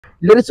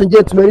Ladies and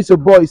gentlemen, it's your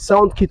boy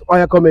Sound Kid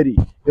Ohia Comedy.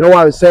 You know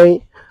what I'm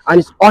saying? And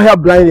it's Ohia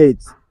Blinded.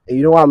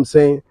 You know what I'm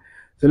saying?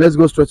 So let's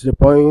go straight to the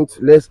point.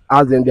 Let's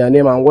ask them their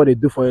name and what they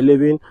do for a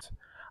living.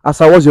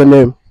 Asa, what's your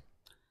name?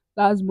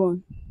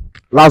 Lastborn.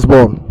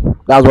 Lastborn.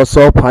 That's what's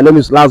up. Her name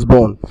is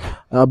Lastborn.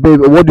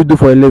 Babe, what do you do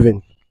for a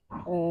living?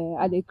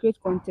 I dey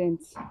create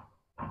content,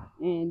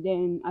 and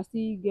then I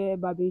still get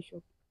barbing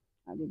shop.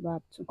 I dey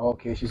barb too.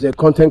 Okay, she's a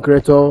content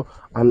creator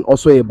and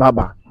also a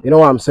barber. You know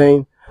what I'm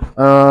saying?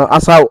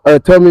 Asa,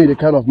 tell me the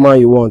kind of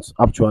man you want,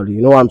 actually.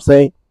 You know what I'm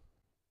saying?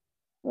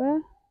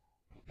 Well,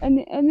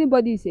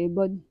 anybody is a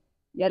body.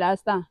 You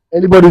understand?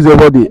 Anybody's a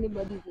body.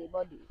 Anybody is a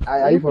body.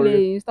 Are you for real?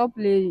 playing? Stop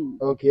playing.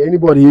 Okay,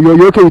 anybody.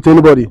 You okay with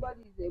anybody?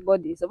 Everybody is a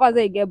body. So far as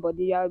you get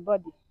body, you are a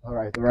body. All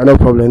right, no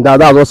problem.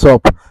 That's what's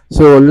up.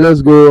 So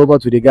let's go over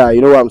to the guy.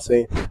 You know what I'm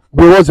saying?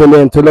 Bro, what's your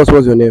name? Tell us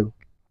what's your name.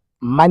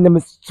 My name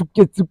is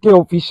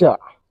Tuke Official.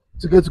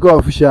 Tuke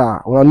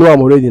Official. Well, I know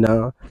I'm already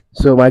now.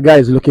 So my guy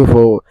is looking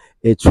for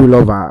a true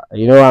lover.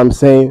 You know what I'm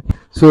saying?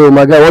 So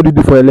my guy, what do you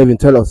do for a living?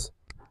 Tell us.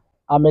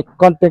 I'm a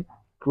content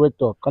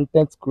creator,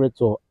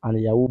 and a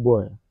Yahoo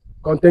boy.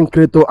 Content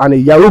creator and a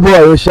Yahoo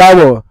boy, a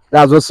shower.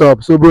 That's what's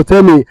up. So bro,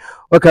 tell me,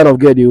 what kind of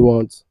girl do you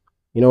want?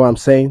 You know what I'm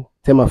saying?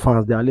 Tell my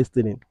fans, they are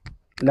listening.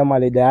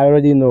 Normally, they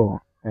already know.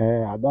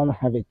 I don't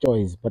have a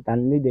choice, but I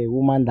need a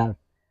woman that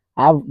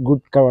have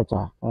good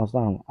character.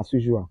 Understand? As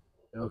usual.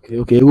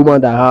 Okay, a woman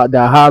that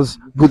has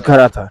good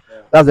character.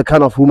 That's the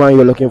kind of woman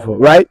you're looking for,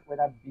 right?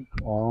 Whether big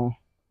or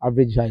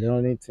average, I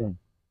don't need anything.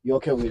 You're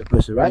okay with the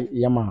person, right?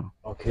 Yeah, man.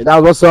 Okay,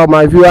 that's what's up,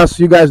 my viewers.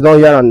 You guys don't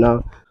hear and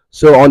now.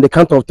 So on the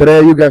count of three,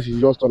 you guys should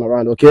just turn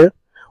around, okay?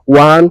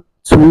 1,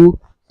 2,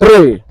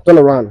 3. Turn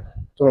around.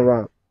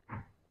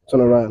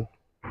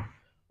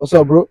 What's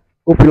up, bro?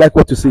 Hope you like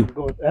what you see.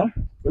 Good, eh?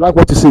 You like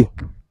what you see?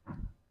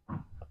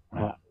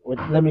 Wait,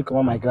 let me come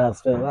on my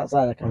glass first. That's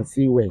how I can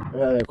see well.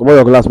 Come on,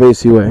 your glass, may you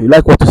see where. You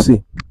like what you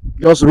see?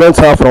 Just rent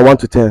her from 1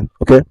 to 10,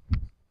 okay?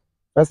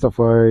 First of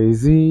all,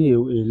 is he a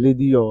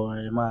lady or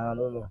a man? I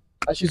don't know.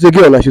 She's a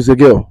girl, she's a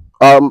girl.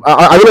 Are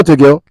you not a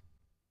girl?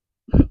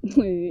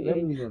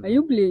 Are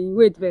you playing?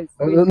 Wait first.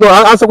 No,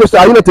 answer question.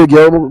 Are you not a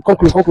girl? Come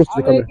close to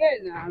the camera.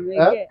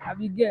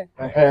 I'm a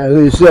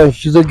girl.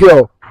 She's a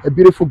girl, a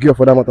beautiful girl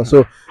for that matter.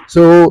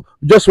 So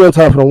just rent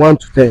her from 1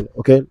 to 10,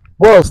 okay?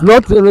 Boss,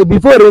 not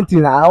before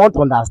renting. I want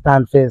to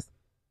understand first,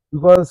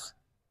 because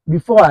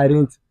before I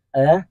rent,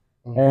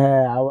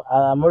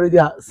 I'm already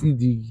see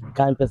the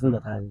kind of person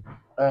that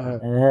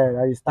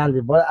I stand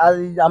it. But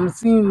I'm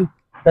seeing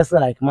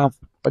person like man.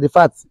 For the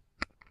fact,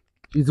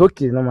 she's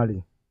okay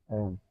normally.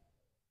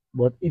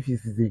 But if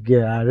it's a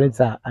girl, I rent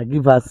her. I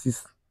give her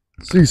 6.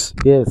 6.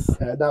 Yes.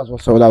 That's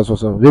what's up. That's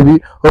what's up. Baby,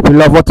 hope you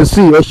love what to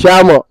see. A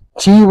shama,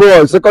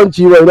 Chivo, second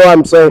Chivo. You know what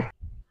I'm saying?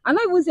 I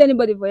don't even see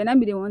anybody for you. I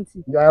be the one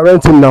thing. You are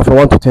renting now from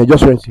 1 to 10.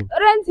 Just rent him.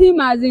 Rent him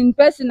as in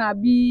person,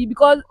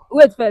 because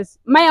wait first.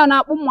 My own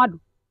woman.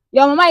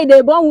 Your mama is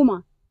a born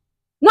woman.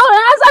 No,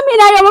 answer me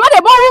now. Your mama is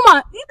a born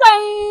woman.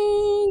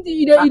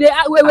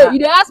 Wait.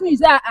 You ask me. You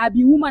say I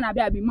be woman. I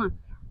be man.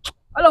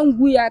 How long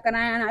we are can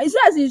I? It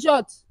says in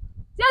short.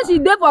 Says she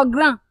there for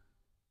grand.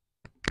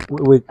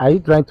 Wait, are you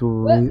trying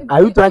to? Wait,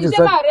 are you trying to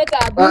say?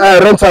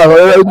 Rent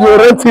her. You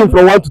rent him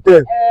from 1 to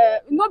 10.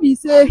 No be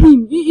say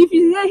him. If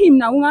you say him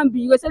now, woman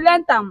be. You say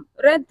rent him.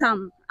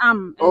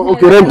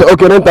 Okay,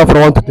 rent her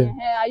from 1 to 10.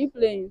 Are you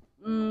playing?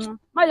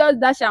 My just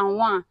dash and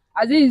one.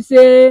 As you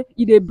say,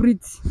 he dey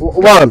breathe.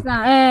 1.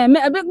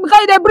 Because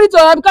he dey breathe,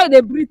 or because he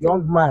dey breathe.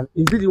 Young man,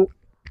 is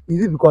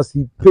it because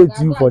he paid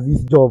you for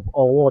this job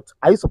or what?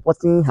 Are you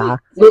supporting her?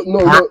 No,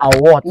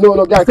 or what?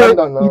 No, guy, calm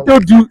down now. He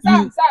told you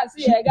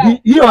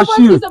he or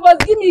she. You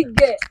supposed give me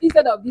girl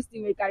instead of this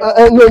thing we carry. No.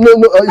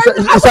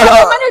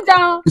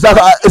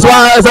 It's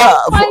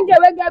fine girl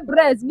wey get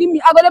breast. Give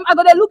me. I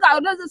go dey look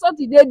at this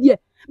something dey there.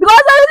 Because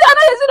I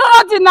know you see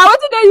nothing now. What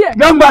did they hear?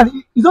 Young man,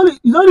 it's only.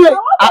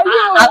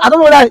 I don't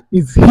know whether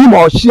it's him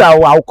or she.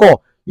 I'll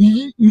call.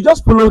 You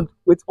just follow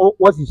with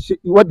what he saying.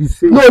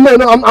 No,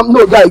 I'm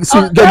no guy.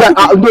 See, guy,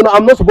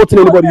 I'm not supporting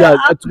anybody here.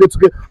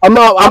 I'm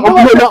not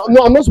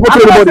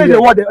supporting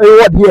anybody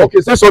here.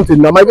 Okay, say something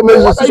now. My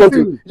girl, say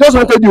something. Just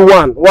wanted you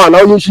one.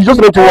 Now she just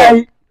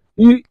wanted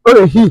you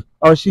one. He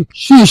or she.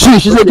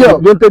 She's a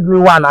girl. Wanted me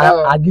one.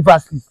 I give her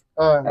 6.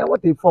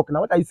 What the fuck now?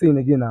 What are you saying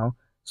again now?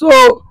 So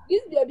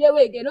this baby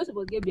way again, not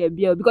supposed to get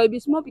baby because it be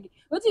small pikin.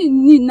 What you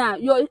need now?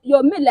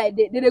 Your mate like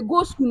they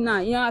go school now.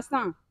 You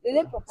understand?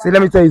 See,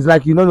 let me tell you, it's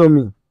like you don't know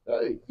me.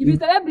 You be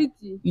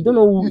celebrity. You don't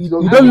know who. You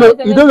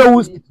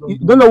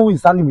don't know who is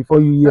standing before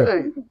you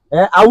here.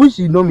 I wish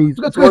you know me. It's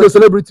a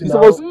celebrity.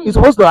 You're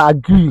supposed to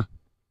agree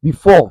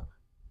before.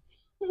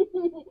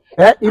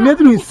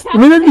 Immediately you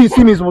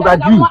see me, you supposed to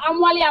agree.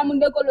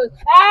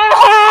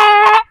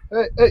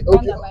 Hey,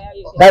 okay.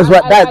 That's the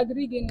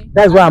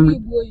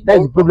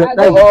problem.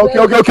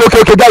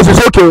 Okay, guys,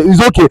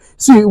 it's okay.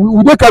 See,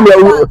 we don't come here. I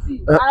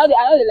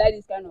don't like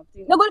this kind of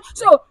thing.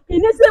 So,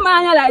 in this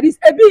man like this,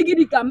 a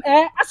big come,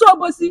 I saw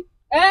bossy.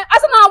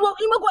 As now,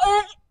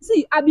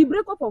 see, I be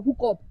break up for hook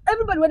up.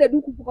 Everybody when they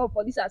do hook up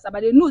for this Asaba,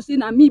 they know say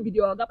na me be the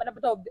oga of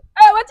the.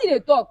 What did they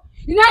talk?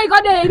 You know, you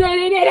got they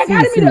carry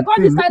me, they call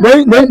this kind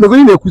of. No,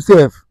 going to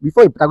yourself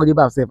before you go dey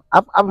yourself.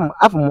 Have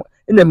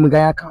in the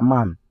Mugaya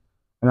man.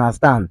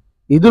 Understand?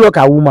 You do look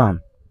at woman.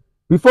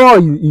 Before I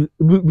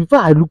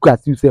look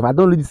at you, I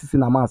don't really see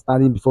a man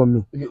standing before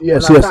me.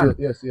 Yes.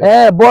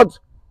 But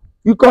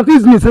you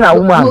confuse me saying a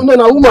woman.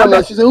 No,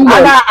 woman. She's a woman.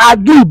 And I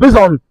agree based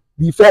on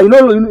the fair. You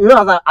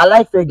know, I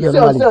like fair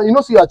girl. You know,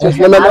 see her chest.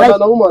 No,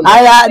 woman.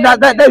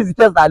 That is the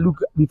test I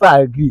look before I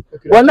agree.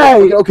 Okay, when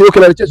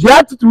the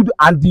attitude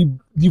and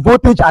the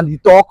voltage and the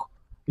talk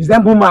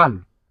resemble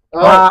man.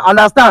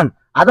 Understand?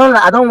 I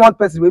don't want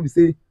person where we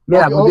say me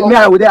I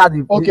would have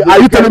the. Okay, are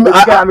you telling me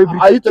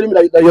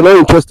that you're not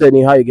interested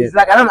in how you get? It's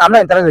like I'm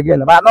not interested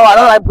again. But no, I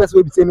don't like person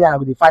where we say me I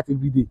would fight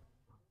every day.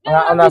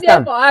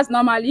 Understand? For us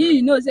normally,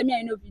 you know, say me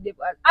I know video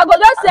for us. I go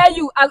just sell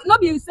you. I not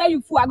be sell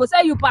you food. I go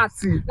sell you pass.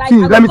 See,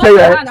 let me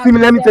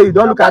tell you.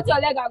 Don't look at.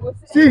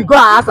 See, go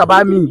and ask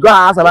about me. You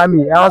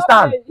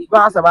understand? Go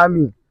and ask about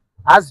me.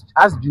 Ask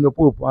Gino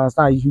Pope.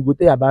 Understand? You go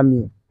tell about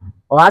me.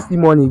 Or ask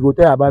him money. You go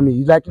tell about me.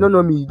 He's like, you don't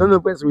know me. You don't know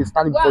the person who is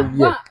standing before you.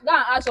 Go and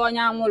ask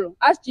Onyamolo.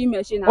 Ask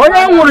Chimeshina.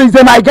 Onyamolo is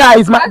my guy.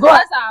 Is my God.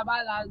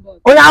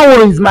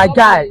 Onyamolo is my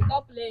guy.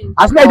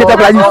 As long as they talk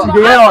like this,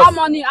 they hear us.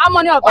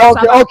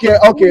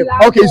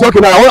 Okay. It's okay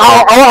now.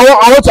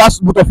 I want to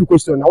ask both of you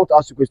question.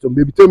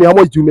 Baby, tell me how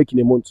much do you make in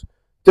a month?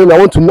 Tell me, I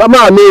want to know. I'm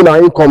not knowing our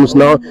incomes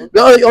now.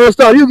 You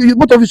understand? You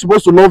both of you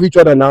supposed to love each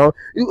other now.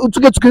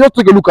 Just take a look.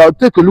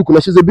 Take a look. Now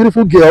she's a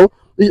beautiful girl.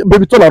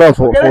 Baby, turn around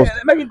for us.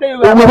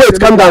 Wait,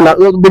 calm down now.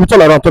 Baby,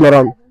 turn around. You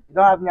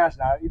don't have nyash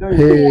now. You don't.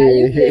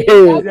 Hey.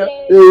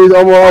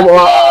 I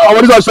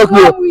want to shock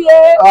me.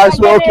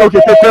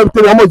 Okay. Tell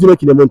me how much do you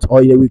make in a month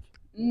or in a week?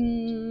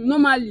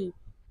 Normally,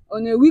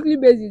 on a weekly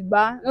basis,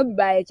 not be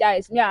by a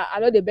choice. Me, I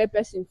know the best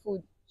person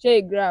food.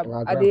 Share grab.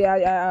 I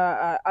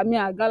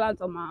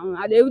gallant on my own.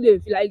 I feel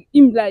like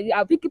him like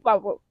I pick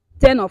up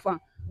 10 of them.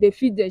 They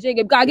feed them.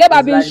 Because I get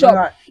barber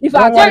shop. If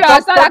I tell you I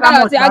start that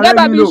kind of thing, I get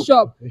barber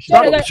shop.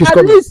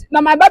 At least now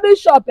my barber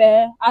shop,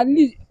 at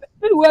least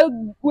people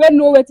will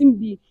know what it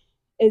be.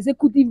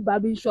 Executive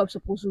barber shop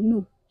supposed to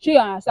know. She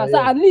understand. So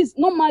at least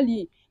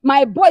normally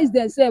my boys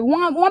themselves,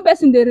 one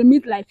person they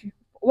remit like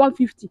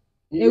 150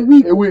 a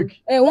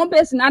week. One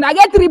person, and I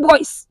get 3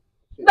 boys.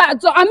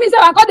 That so I mean,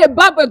 I got the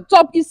barber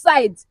top east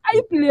side. Are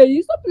you playing?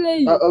 You stop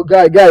playing.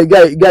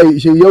 Guy.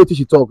 She hear what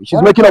she talk.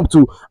 She's making up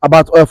to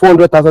about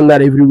 400,000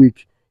 naira every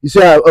week. You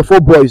say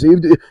 4 boys.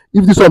 If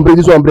this one bring,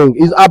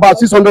 it's about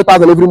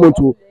 600,000 every month.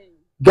 Too.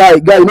 Guy,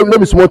 you know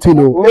be small thing.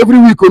 Every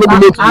week, you know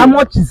be how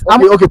much is?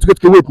 Okay,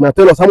 wait now.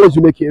 Tell us how much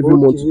you make every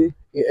month.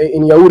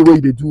 In your way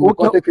they do.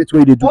 Contact rate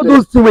way they do. All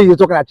those things where you're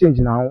talking are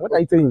changing now. What are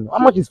you saying? How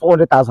much is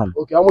 400,000?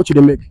 Okay, how much you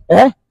they make?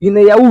 In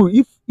a Yahoo,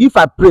 if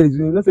I pray,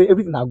 you know say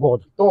everything are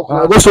God.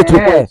 Go straight to the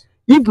point.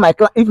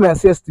 If my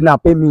sister now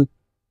pay me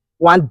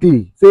one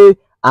day, say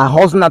I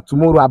hustle now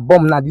tomorrow, I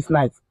bomb now this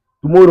night.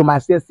 Tomorrow my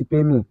sister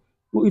pay me.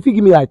 If you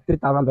give me like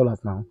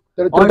 $3,000 now,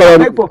 if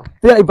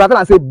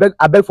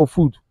I beg for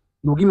food,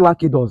 you give me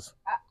 $1,000.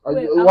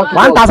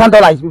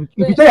 $1,000.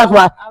 If you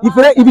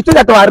change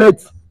that to our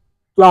rate,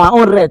 to our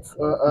own rate,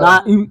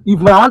 now if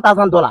my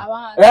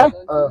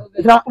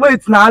 $1,000,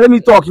 wait now let me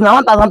talk.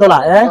 Now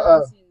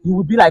 $1,000, you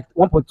will be like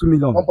 1.2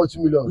 million. 1.2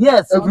 million.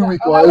 Yes. Every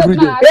week or every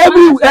day.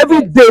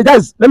 Every day.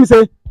 That's let me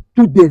say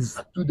 2 days.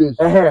 2 days.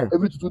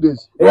 Every 2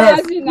 days. Yes.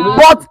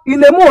 But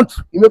in a month,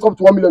 you make up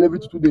to 1 million every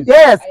 2 days.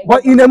 Yes.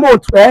 But in a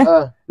month,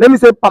 let me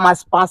say per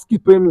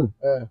skit pay me.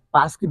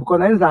 Per skit because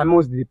that's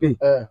most they pay.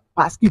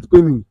 Per skit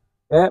pay me.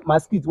 My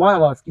skit, one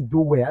of our skit do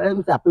well. Let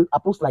me say I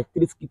post like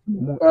 3 skits in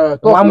a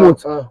month. 1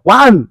 month.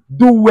 One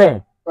do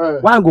well.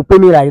 One go pay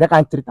me like that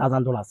kind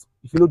 $3,000.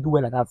 If you don't do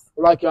well like that.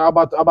 Like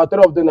about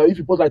 3 of them now. If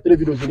you post like 3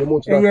 videos in a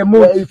month,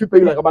 if you pay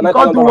me like about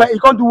 $9,000. You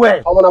can't do well.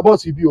 I'm on a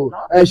boss you.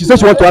 She said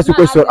she want to ask you a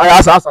question. I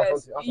ask her something.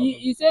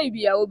 You say you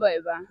be Yahoo boy,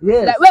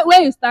 yes. Like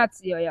where you start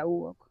your Yahoo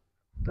work?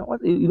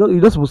 You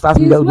don't supposed to ask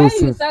me those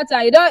things.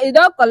 You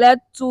don't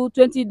collect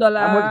 $20.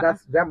 How much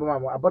that's I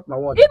bought my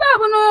watch. If I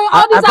know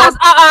all these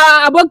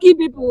about keep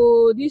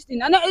people this thing.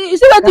 You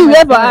see what you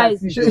wear for eyes.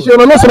 She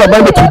will not say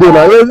about me today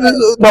now.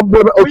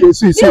 Okay,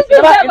 see.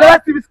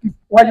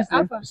 What is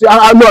it? See,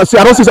 I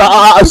don't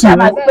see.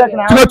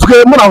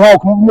 Today, more than how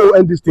more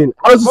end this thing.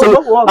 I don't say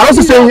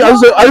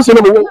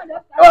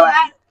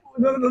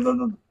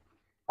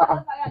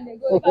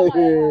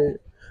no.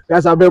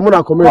 Yes, I bet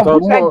more comment.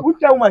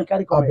 Which woman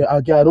carry comment? I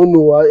don't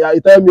know. I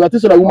tell me, I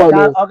think so that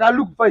woman. Okay,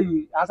 look for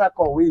you. Answer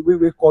call.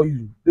 We call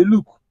you. They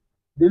look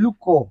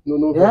call.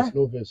 No verse.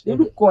 They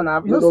look call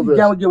now. You know, see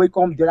girl get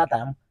come the other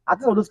time. I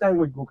think all those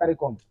kind of go carry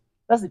come.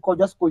 That's the call.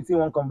 Just call. See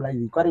one come like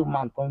you carry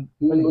man come.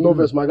 No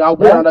verse, my guy. I'll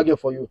play another game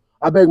for you.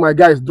 I beg my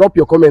guys, drop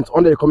your comments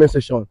under the comment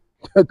section.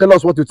 Tell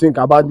us what you think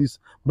about this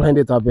blind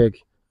date. I beg.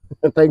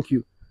 Thank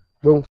you.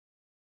 Boom.